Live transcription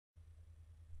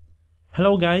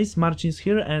Hello guys, Marcin's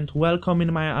here and welcome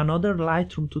in my another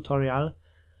Lightroom tutorial.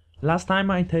 Last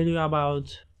time I tell you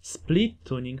about split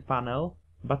tuning panel,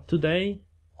 but today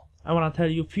I wanna tell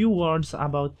you a few words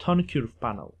about tone curve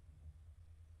panel.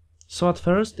 So at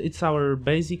first it's our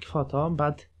basic photo,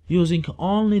 but using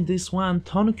only this one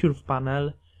tone curve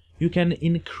panel you can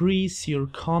increase your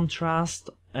contrast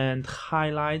and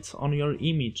highlights on your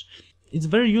image. It's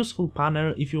very useful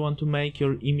panel if you want to make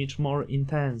your image more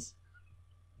intense.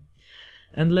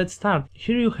 And let's start.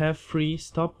 Here you have 3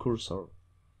 stop cursor.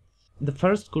 The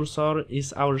first cursor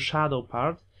is our shadow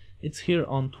part. It's here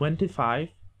on 25.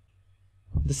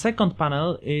 The second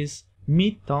panel is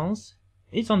midtones.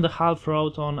 It's on the half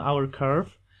road on our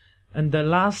curve. And the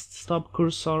last stop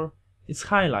cursor is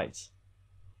highlights.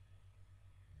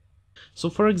 So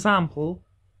for example,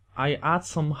 I add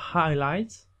some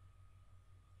highlights.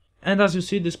 And as you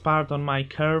see, this part on my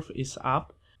curve is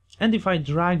up. And if I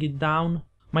drag it down,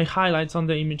 my highlights on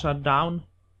the image are down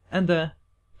and the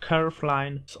curve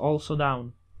line is also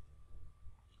down.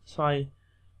 So I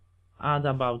add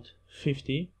about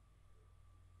 50.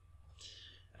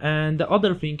 And the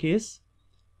other thing is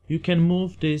you can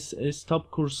move this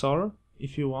stop cursor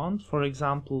if you want. For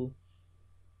example,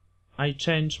 I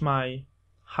change my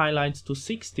highlights to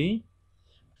 60,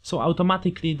 so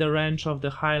automatically the range of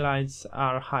the highlights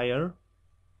are higher.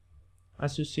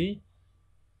 As you see,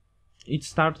 it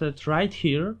started right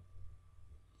here,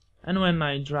 and when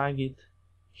I drag it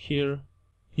here,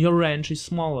 your range is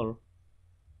smaller.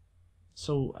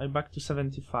 So I back to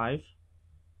 75.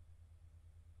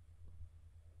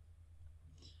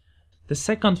 The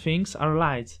second things are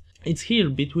lights. It's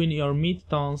here between your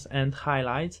midtones and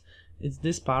highlights. It's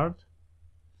this part.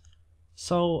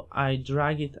 So I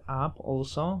drag it up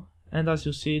also, and as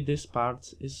you see, this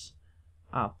part is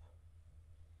up.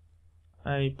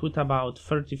 I put about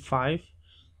 35.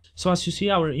 So as you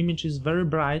see, our image is very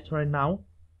bright right now,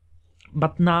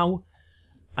 but now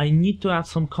I need to add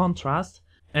some contrast,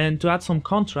 and to add some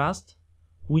contrast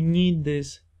we need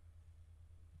these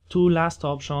two last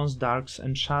options, darks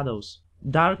and shadows.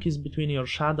 Dark is between your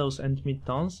shadows and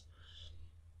midtones.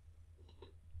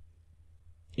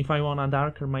 If I wanna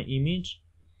darker my image,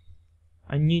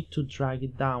 I need to drag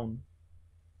it down.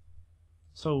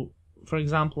 So for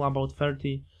example, about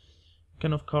 30.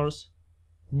 Can of course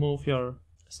move your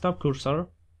stop cursor.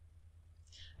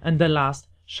 And the last,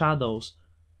 shadows,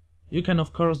 you can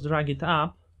of course drag it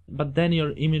up, but then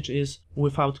your image is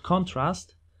without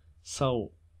contrast.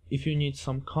 So if you need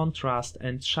some contrast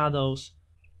and shadows,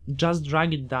 just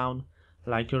drag it down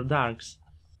like your darks.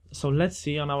 So let's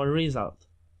see on our result.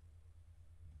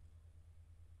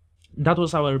 That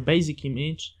was our basic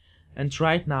image, and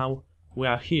right now we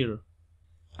are here.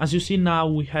 As you see, now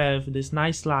we have these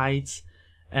nice lights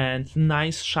and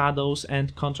nice shadows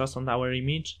and contrast on our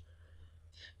image.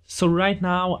 So right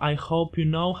now I hope you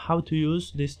know how to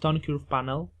use this tone curve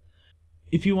panel.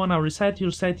 If you wanna reset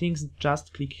your settings,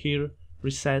 just click here,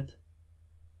 reset.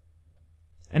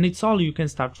 And it's all, you can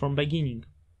start from beginning.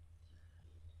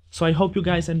 So I hope you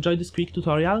guys enjoyed this quick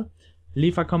tutorial.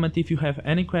 Leave a comment if you have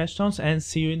any questions, and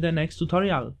see you in the next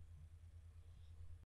tutorial.